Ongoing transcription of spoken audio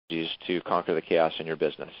to conquer the chaos in your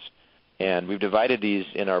business. And we've divided these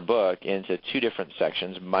in our book into two different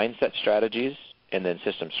sections, mindset strategies and then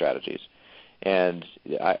system strategies. And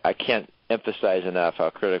I can't emphasize enough how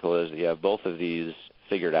critical it is that you have both of these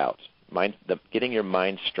figured out. Getting your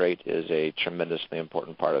mind straight is a tremendously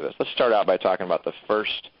important part of this. Let's start out by talking about the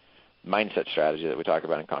first mindset strategy that we talk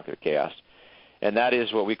about in Conquer the Chaos, and that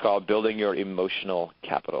is what we call building your emotional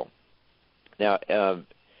capital. Now,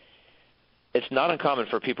 it's not uncommon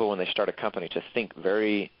for people when they start a company to think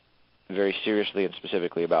very, very seriously and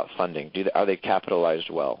specifically about funding. Are they capitalized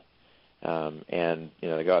well? And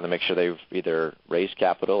they go out and make sure they've either raised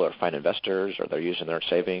capital or find investors or they're using their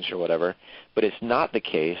savings or whatever. But it's not the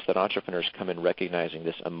case that entrepreneurs come in recognizing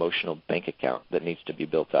this emotional bank account that needs to be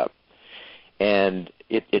built up. And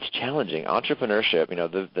it's challenging. Entrepreneurship,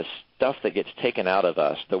 the stuff that gets taken out of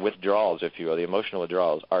us, the withdrawals, if you will, the emotional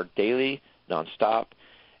withdrawals, are daily, nonstop.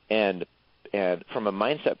 And from a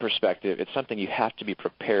mindset perspective, it's something you have to be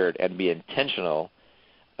prepared and be intentional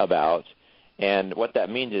about. And what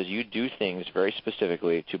that means is you do things very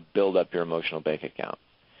specifically to build up your emotional bank account.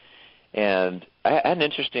 And I had an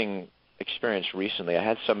interesting experience recently. I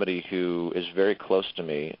had somebody who is very close to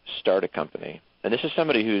me start a company. And this is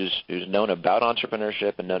somebody who's known about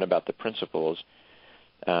entrepreneurship and known about the principles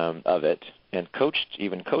of it and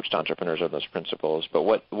even coached entrepreneurs on those principles. But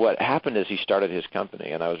what happened is he started his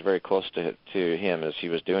company, and I was very close to him as he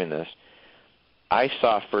was doing this. I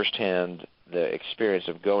saw firsthand the experience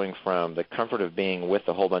of going from the comfort of being with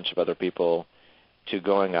a whole bunch of other people to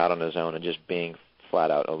going out on his own and just being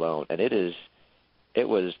flat out alone. And it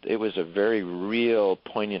was a very real,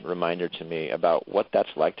 poignant reminder to me about what that's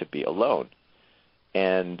like to be alone.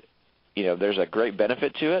 And there's a great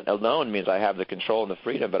benefit to it. Alone means I have the control and the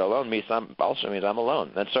freedom, but alone also means I'm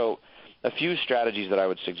alone. And so a few strategies that I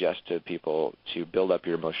would suggest to people to build up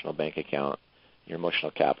your emotional bank account, your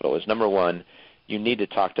emotional capital, is number one, you need to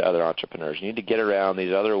talk to other entrepreneurs. You need to get around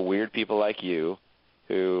these other weird people like you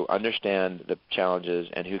who understand the challenges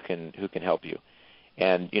and who can help you.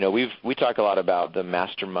 And we talk a lot about the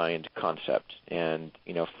mastermind concept. And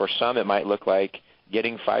for some it might look like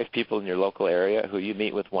getting 5 people in your local area who you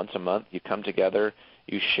meet with once a month. You come together,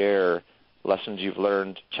 you share lessons you've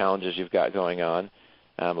learned, challenges you've got going on.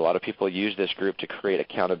 A lot of people use this group to create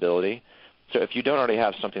accountability. So if you don't already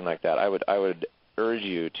have something like that, I would urge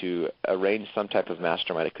you to arrange some type of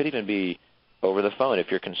mastermind. It could even be over the phone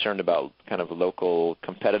if you're concerned about kind of local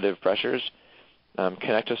competitive pressures.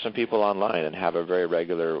 Connect with some people online and have a very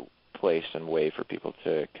regular place and way for people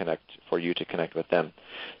to connect, for you to connect with them.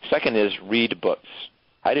 Second is read books.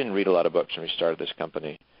 I didn't read a lot of books when we started this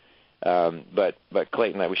company, but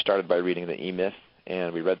Clayton and I, we started by reading the E-Myth,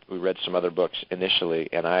 and we read some other books initially,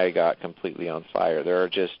 and I got completely on fire.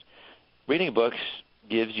 Reading books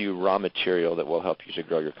gives you raw material that will help you to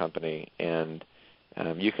grow your company, and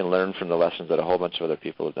you can learn from the lessons that a whole bunch of other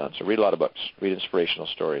people have done. So read a lot of books, read inspirational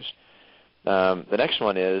stories. The next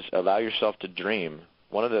one is allow yourself to dream.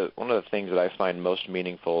 One of the things that I find most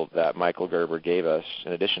meaningful that Michael Gerber gave us,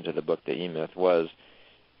 in addition to the book The E-Myth, was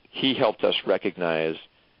he helped us recognize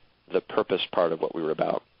the purpose part of what we were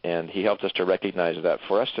about. And he helped us to recognize that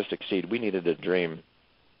for us to succeed, we needed a dream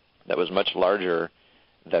that was much larger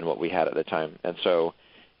than what we had at the time. And so,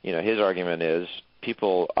 his argument is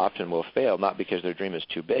people often will fail not because their dream is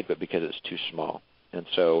too big, but because it's too small. And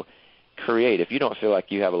so if you don't feel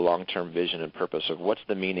like you have a long-term vision and purpose of what's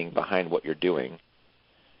the meaning behind what you're doing,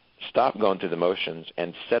 stop going through the motions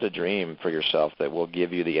and set a dream for yourself that will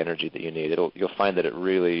give you the energy that you need. You'll find that it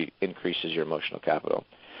really increases your emotional capital.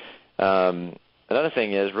 Another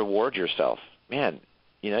thing is reward yourself. Man,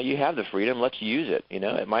 you have the freedom. Let's use it.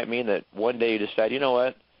 It might mean that one day you decide, you know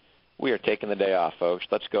what, we are taking the day off, folks.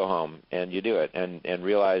 Let's go home, and you do it, and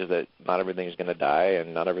realize that not everything's going to die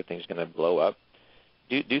and not everything's going to blow up.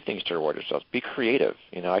 Do things to reward yourself. Be creative.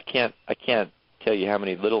 I can't tell you how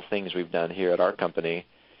many little things we've done here at our company.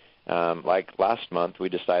 Like last month, we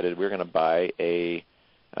decided we were going to buy a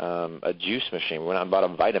juice machine. We went out and bought a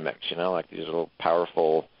Vitamix, like these little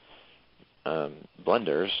powerful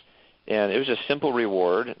blenders. And it was a simple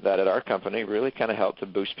reward that at our company really kind of helped to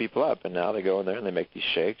boost people up. And now they go in there and they make these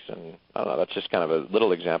shakes. And I don't know, that's just kind of a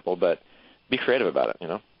little example, but be creative about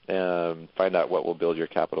it, find out what will build your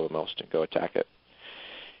capital the most and go attack it.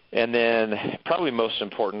 And then probably most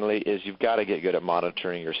importantly is you've got to get good at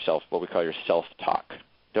monitoring yourself, what we call your self-talk.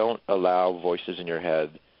 Don't allow voices in your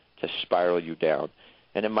head to spiral you down.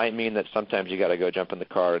 And it might mean that sometimes you got to go jump in the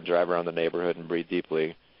car and drive around the neighborhood and breathe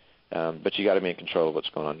deeply, but you got to be in control of what's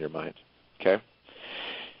going on in your mind. Okay?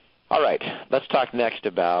 All right. Let's talk next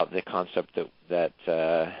about the concept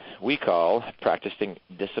that we call practicing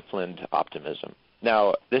disciplined optimism.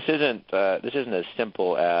 Now, this isn't as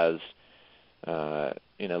simple as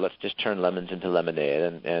let's just turn lemons into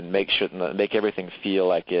lemonade and make everything feel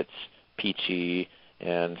like it's peachy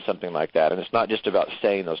and something like that. And it's not just about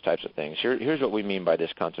saying those types of things. Here's what we mean by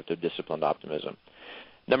this concept of disciplined optimism.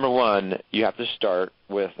 Number one, you have to start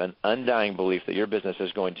with an undying belief that your business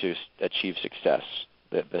is going to achieve success,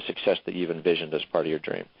 the success that you've envisioned as part of your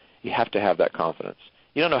dream. You have to have that confidence.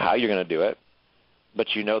 You don't know how you're going to do it,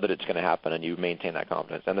 but you know that it's going to happen, and you maintain that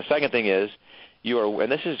confidence. And the second thing is,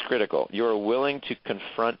 and this is critical, you are willing to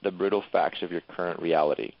confront the brutal facts of your current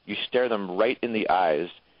reality. You stare them right in the eyes,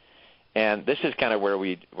 and this is kind of where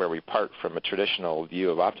we part from a traditional view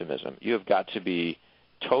of optimism. You have got to be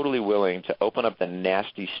totally willing to open up the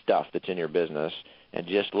nasty stuff that's in your business and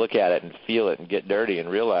just look at it and feel it and get dirty and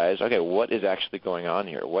realize, okay, what is actually going on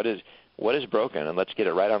here? What is broken? And let's get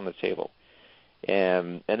it right on the table.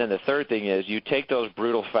 And then the third thing is you take those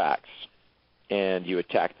brutal facts and you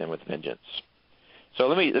attack them with vengeance. So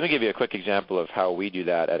let me give you a quick example of how we do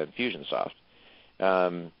that at Infusionsoft.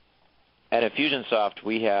 At Infusionsoft,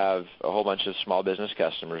 we have a whole bunch of small business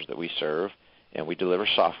customers that we serve, and we deliver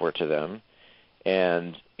software to them.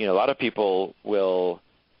 And a lot of people will,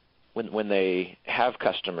 when they have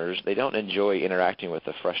customers, they don't enjoy interacting with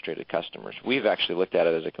the frustrated customers. We've actually looked at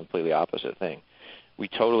it as a completely opposite thing. We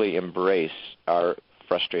totally embrace our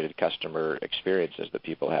frustrated customer experiences that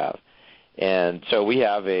people have. And so we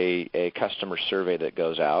have a customer survey that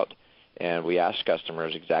goes out, and we ask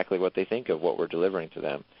customers exactly what they think of what we're delivering to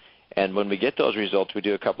them. And when we get those results, we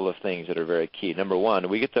do a couple of things that are very key. Number one,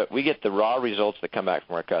 we get the raw results that come back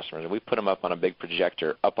from our customers, and we put them up on a big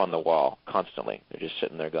projector up on the wall constantly. They're just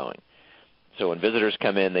sitting there going. So when visitors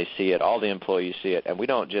come in, they see it. All the employees see it. And we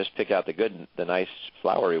don't just pick out the nice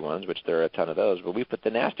flowery ones, which there are a ton of those, but we put the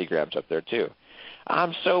nasty grams up there too.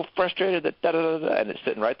 I'm so frustrated that da-da-da-da, and it's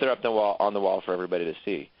sitting right there up on the wall for everybody to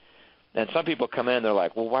see. And some people come in, they're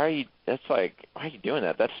like, well, why are you doing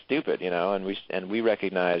that? That's stupid, And we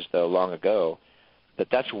recognized, though, long ago that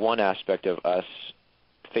that's one aspect of us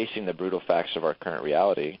facing the brutal facts of our current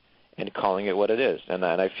reality and calling it what it is. And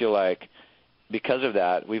I feel like because of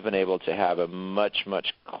that, we've been able to have a much,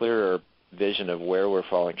 much clearer vision of where we're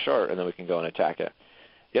falling short, and then we can go and attack it.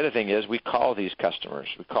 The other thing is we call these customers.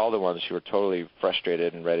 We call the ones who are totally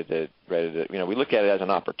frustrated and ready to, we look at it as an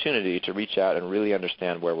opportunity to reach out and really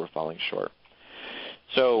understand where we're falling short.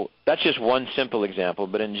 So that's just one simple example,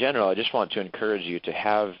 but in general, I just want to encourage you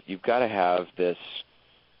you've got to have this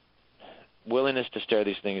willingness to stare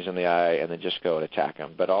these things in the eye and then just go and attack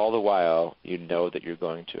them. But all the while, you know that you're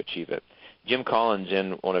going to achieve it. Jim Collins,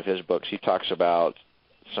 in one of his books, he talks about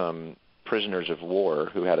some prisoners of war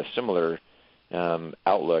who had a similar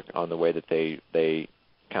outlook on the way that they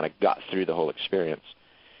kind of got through the whole experience.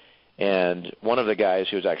 And one of the guys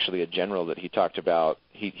who was actually a general that he talked about,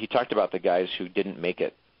 he talked about the guys who didn't make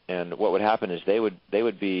it. And what would happen is they were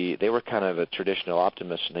kind of a traditional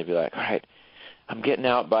optimist, and they'd be like, all right, I'm getting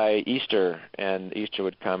out by Easter, and Easter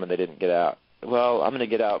would come and they didn't get out. Well, I'm going to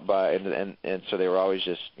get out by, and so they were always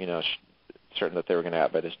just, certain that they were going to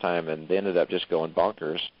out by this time, and they ended up just going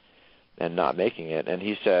bonkers and not making it. And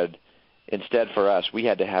he said, instead for us, we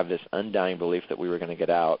had to have this undying belief that we were going to get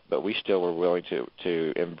out, but we still were willing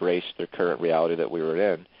to embrace the current reality that we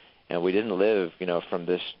were in. And we didn't live, from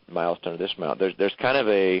this milestone to this milestone.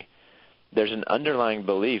 There's an underlying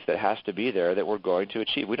belief that has to be there that we're going to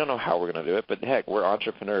achieve. We don't know how we're going to do it, but heck, we're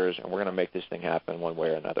entrepreneurs, and we're going to make this thing happen one way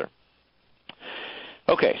or another.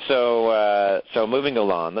 Okay, so moving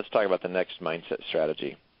along, let's talk about the next mindset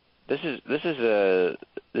strategy. This is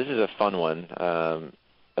a fun one.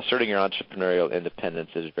 Asserting your entrepreneurial independence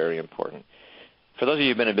is very important. For those of you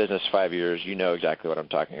who've been in business 5 years, you know exactly what I'm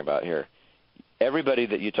talking about here. Everybody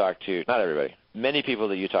that you talk to, not everybody, many people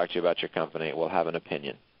that you talk to about your company will have an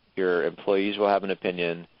opinion. Your employees will have an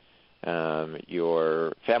opinion.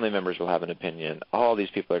 Your family members will have an opinion. All these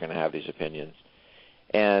people are going to have these opinions.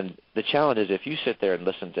 And the challenge is if you sit there and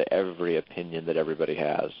listen to every opinion that everybody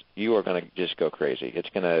has, you are going to just go crazy. It's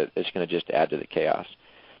going to just add to the chaos.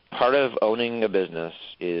 Part of owning a business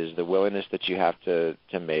is the willingness that you have to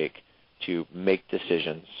make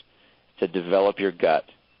decisions, to develop your gut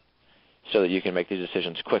so that you can make these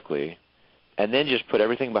decisions quickly, and then just put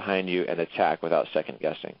everything behind you and attack without second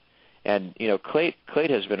guessing. And, Clayt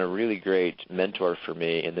has been a really great mentor for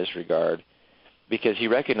me in this regard because he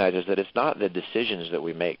recognizes that it's not the decisions that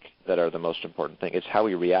we make that are the most important thing. It's how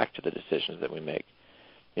we react to the decisions that we make.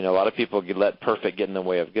 A lot of people let perfect get in the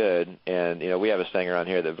way of good, and, we have a saying around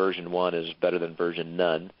here that version 1 is better than version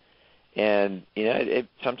none. And,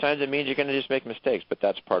 sometimes it means you're going to just make mistakes, but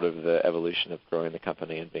that's part of the evolution of growing the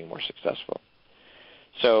company and being more successful. So, let's talk about the next mindset strategy. This is a fun one. Asserting your entrepreneurial independence is very important. For those of you who've been in business 5 years, you know exactly what I'm talking about here. Everybody that you talk to, not everybody, many people that you talk to about your company will have an opinion. Your employees will have an opinion. All these people are going to have these opinions. And, for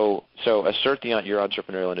So assert your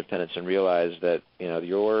entrepreneurial independence and realize that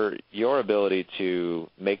your ability to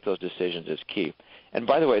make those decisions is key. And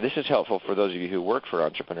by the way, this is helpful for those of you who work for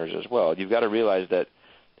entrepreneurs as well. You've got to realize that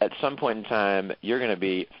at some point in time, you're going to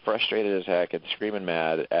be frustrated as heck and screaming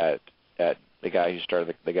mad at the guy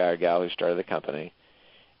or gal who started the company,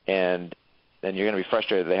 and then you're going to be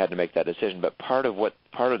frustrated that they had to make that decision. But part of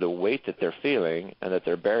the weight that they're feeling and that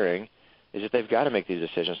they're bearing is that they've got to make these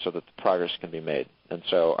decisions so that the progress can be made. And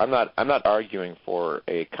so I'm not arguing for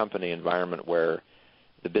a company environment where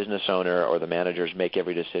the business owner or the managers make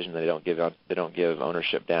every decision. They don't give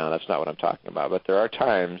ownership down. That's not what I'm talking about. But there are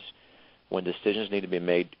times when decisions need to be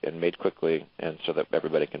made and made quickly, and so that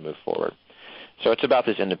everybody can move forward. So it's about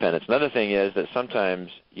this independence. Another thing is that sometimes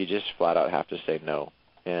you just flat out have to say no.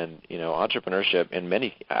 And entrepreneurship,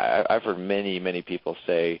 I've heard many people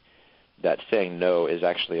say that saying no is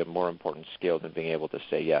actually a more important skill than being able to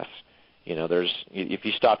say yes. If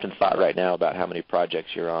you stopped and thought right now about how many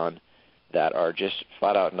projects you're on that are just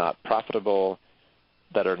flat out not profitable,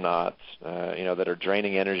 that are not, that are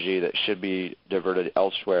draining energy, that should be diverted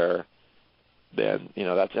elsewhere, then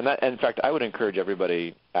in fact, I would encourage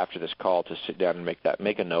everybody after this call to sit down and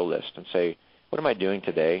make a no list and say, what am I doing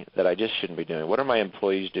today that I just shouldn't be doing? What are my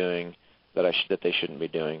employees doing that they shouldn't be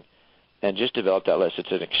doing? And just develop that list.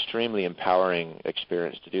 It's an extremely empowering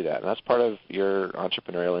experience to do that, and that's part of your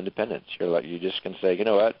entrepreneurial independence. You just can say, you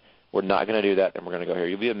know what, we're not going to do that, and we're going to go here.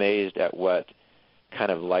 You'll be amazed at what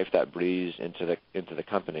kind of life that breathes into the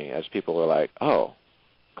company as people are like, oh,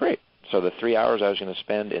 great. So the 3 hours I was going to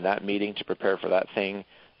spend in that meeting to prepare for that thing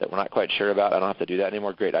that we're not quite sure about, I don't have to do that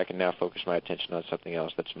anymore. Great, I can now focus my attention on something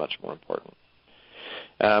else that's much more important.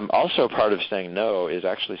 Also, part of saying no is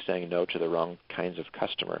actually saying no to the wrong kinds of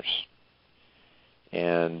customers.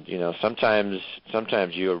 And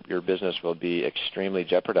sometimes your business will be extremely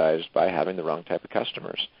jeopardized by having the wrong type of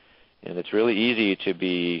customers. And it's really easy to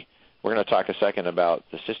be. We're going to talk a second about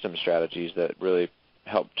the system strategies that really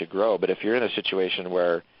help to grow. But if you're in a situation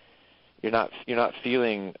where you're not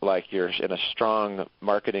feeling like you're in a strong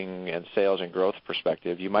marketing and sales and growth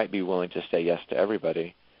perspective, you might be willing to say yes to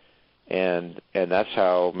everybody. And that's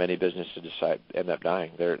how many businesses end up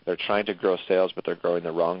dying. They're trying to grow sales, but they're growing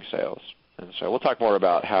the wrong sales. And so we'll talk more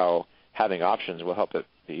about how having options will help it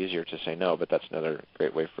be easier to say no, but that's another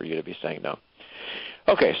great way for you to be saying no.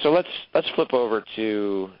 Okay, so let's flip over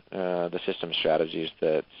to the system strategies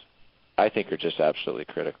that I think are just absolutely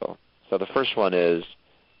critical. So the first one is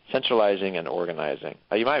centralizing and organizing.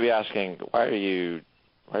 You might be asking, why are you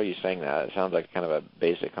saying that? It sounds like kind of a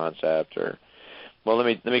basic concept. Well,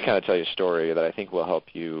 let me kind of tell you a story that I think will help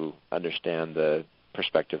you understand the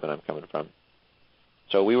perspective that I'm coming from.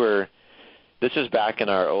 So this is back in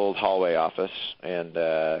our old hallway office, and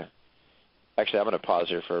actually I'm going to pause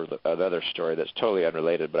here for another story that's totally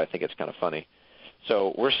unrelated, but I think it's kind of funny.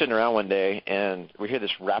 So we're sitting around one day, and we hear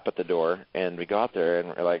this rap at the door, and we go out there, and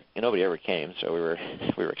we're like, nobody ever came, so we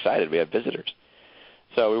were excited. We had visitors.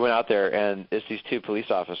 So we went out there, and it's these two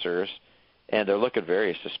police officers, and they're looking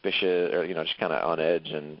very suspicious, or just kind of on edge,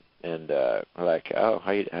 and we're like, oh,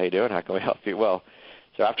 how you doing? How can we help you? Well,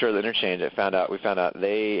 so after the interchange, we found out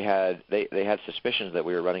they had suspicions that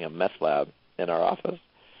we were running a meth lab in our office,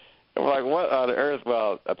 and we're like, what on earth?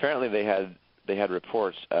 Well, apparently they had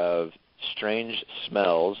reports of strange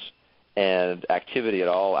smells and activity at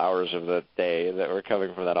all hours of the day that were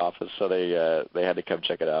coming from that office, so they had to come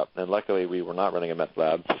check it out. And luckily, we were not running a meth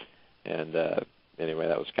lab, and anyway,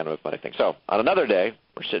 that was kind of a funny thing. So on another day,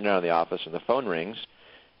 we're sitting around the office, and the phone rings.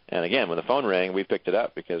 And again, when the phone rang, we picked it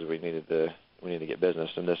up because we needed to get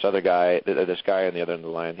business. And this guy on the other end of the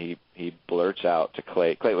line, he blurts out to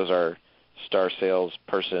Clay. Clay was our star sales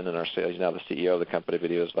person, and he's now the CEO of the company,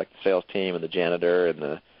 but he was like the sales team and the janitor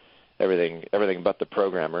and everything but the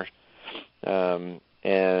programmer.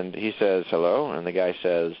 And he says, hello, and the guy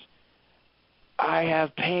says, I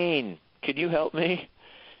have pain. Can you help me?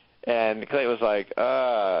 And Clay was like,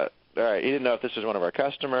 all right. He didn't know if this was one of our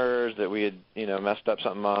customers that we had, messed up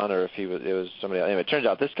something on, or if it was somebody else. Anyway, it turns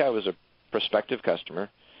out this guy was a prospective customer,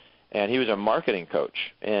 and he was a marketing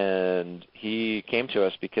coach. And he came to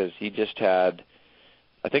us because he just had,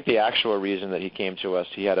 I think the actual reason that he came to us,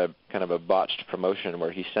 he had a kind of a botched promotion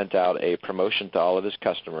where he sent out a promotion to all of his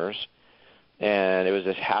customers, and it was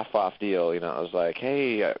this half-off deal. It was like,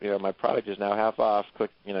 hey, my product is now half off.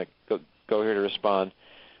 Click, go here to respond.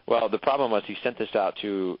 Well, the problem was he sent this out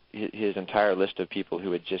to his entire list of people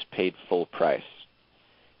who had just paid full price.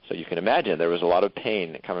 So you can imagine there was a lot of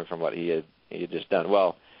pain coming from what he had just done.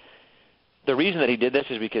 Well, the reason that he did this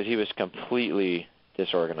is because he was completely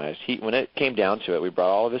disorganized. When it came down to it, we brought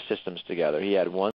all of his systems together. He had one